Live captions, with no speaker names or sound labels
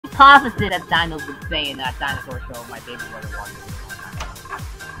opposite, as Dinos would say in that dinosaur show my baby brother watched.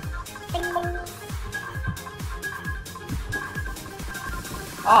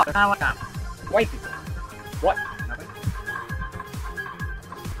 Oh, that's not what I'm. Wait. What? Nothing.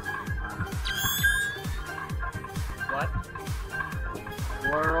 What?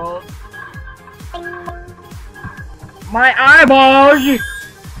 World. My eyeballs!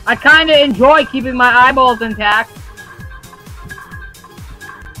 I kinda enjoy keeping my eyeballs intact.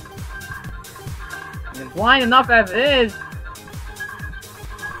 I'm blind enough as it is.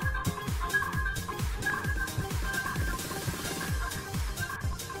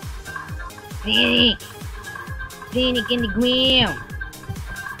 Panic! Panic in the ground!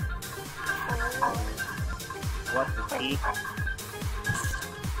 What's the key?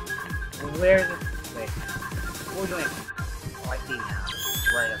 Where's the... Wait. What are we doing? Oh, I see now.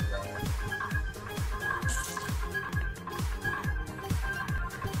 Right up there.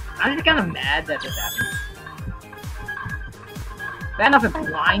 I'm just kind of mad that this happened. Bad enough it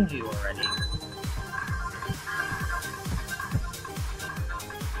blinds you already.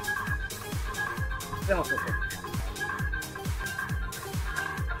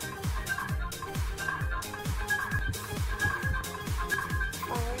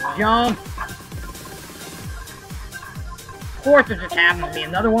 Jump! Of course it just happened to be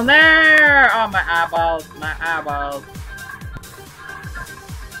another one there! Oh, my eyeballs, my eyeballs.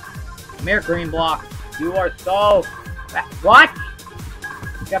 Come here, green block. You are so... What?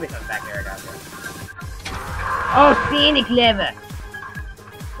 There's gotta be something back there, I got there. Oh, Sandy clever!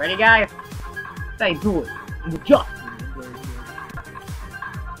 Ready, guys? Say, do it. Just.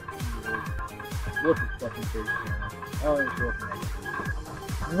 What's this fucking face? Oh, it's working.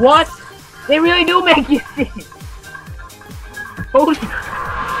 What? They really do make you see. Who's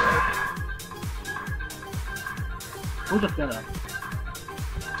just gonna?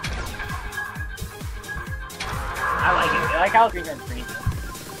 I like it. I like how green is green.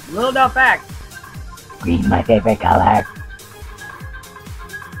 Little dumb fact. Green's my favorite color.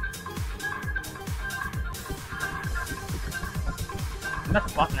 I'm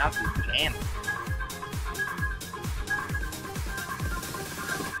not busting out these jams.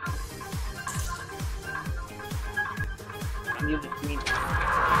 I'm using the screen.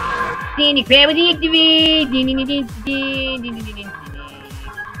 Sandy Crab with the activate!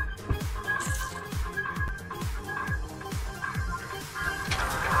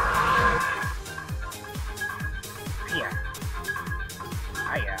 Here.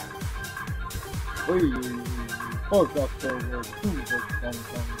 Hiya. Oh, that's over.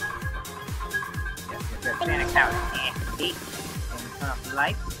 Yes, Santa Claus. Activate. And turn off the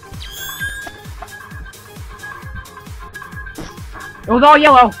light. It was all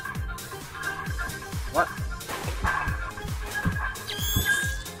yellow! What?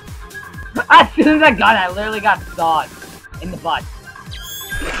 As soon as I got it, I literally got sawed in the butt.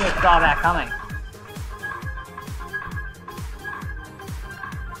 I just saw that coming.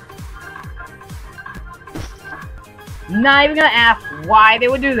 Not even gonna ask why they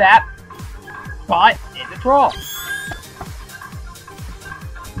would do that, but it's a troll.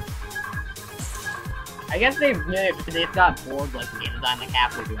 I guess they got bored like the game design like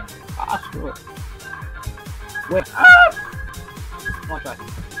halfway through. Ah, screw it. Wait, one try.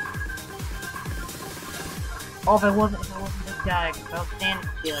 Oh, if it wasn't this guy, if I was standing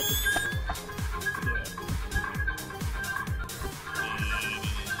still, I could.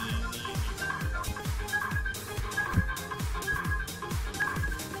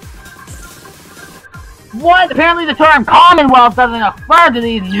 What? Apparently the term Commonwealth doesn't refer to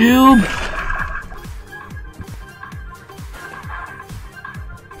these noobs!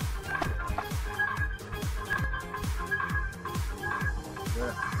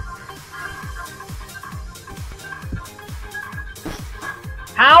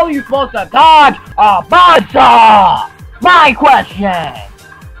 How are you supposed to dodge a buzzsaw? My question!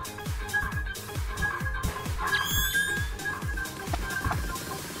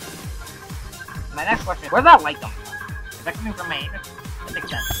 My next question is, where's that light coming from? Is that coming from my anus? That makes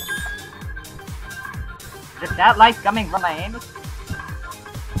sense. Is that light coming from my anus?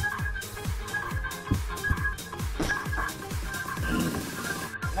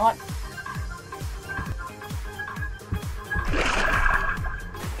 You know what?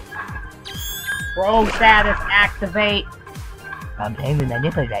 Bro status activate. I'm playing with my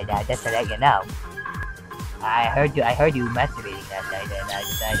nipples right now, just to let you know. I heard you masturbating that night, and I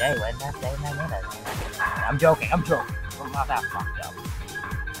decided, hey, why not play my nipples? I'm joking. I'm not that fucked up.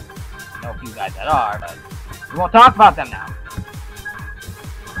 I know a few guys that are, but we won't talk about them now.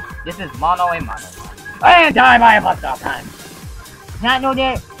 This is mono a mono. I ain't die by a bus stop time. Not know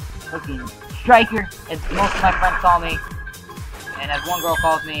that fucking striker, as most of my friends call me. And as one girl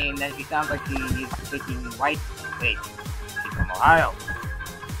calls me, and then she sounds like she's speaking white. Wait, she's from Ohio.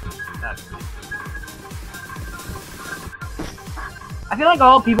 I feel like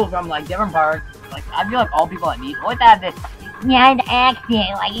all people from like different parts, like I feel like all people I meet always have this kind of accent,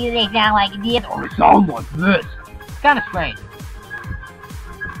 like either they sound like this or they sound like this. It's kind of strange.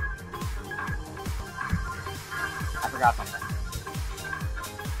 I forgot something.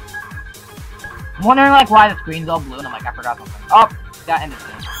 I'm wondering like why the screen's all blue, and I'm like, I forgot something. Oh, that ended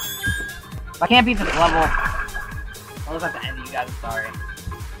soon. If I can't beat this level, I'll just have to end it, you guys. I'm sorry.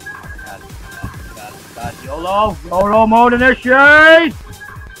 Oh my god, YOLO! YOLO mode initiate!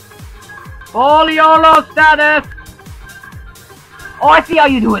 Full YOLO status! Oh, I see how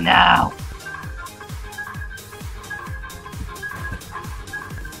you do it now!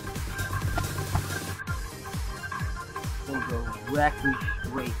 We'll go directly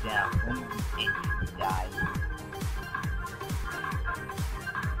straight down. Don't even think you die.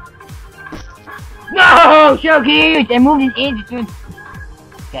 No! So cute! I moved an inch.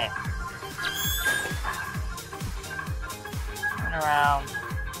 Okay. Turn around.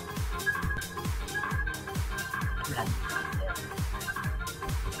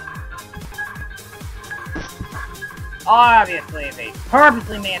 Obviously, they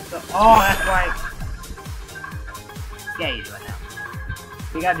purposely made so. Oh, that's right. Yeah, you do it now.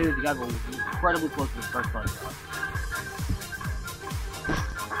 What you gotta do is you gotta go incredibly close to the first button.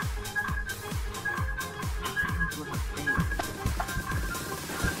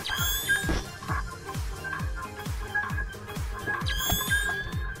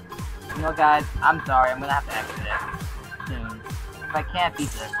 You know, guys, I'm sorry. I'm gonna have to exit it soon. If I can't beat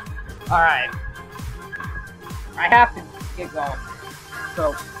this. Alright. I have to get going.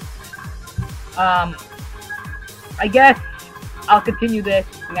 So, I guess I'll continue this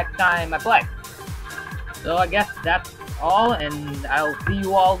next time I play. So I guess that's all, and I'll see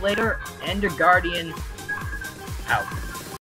you all later. Ender Guardian out.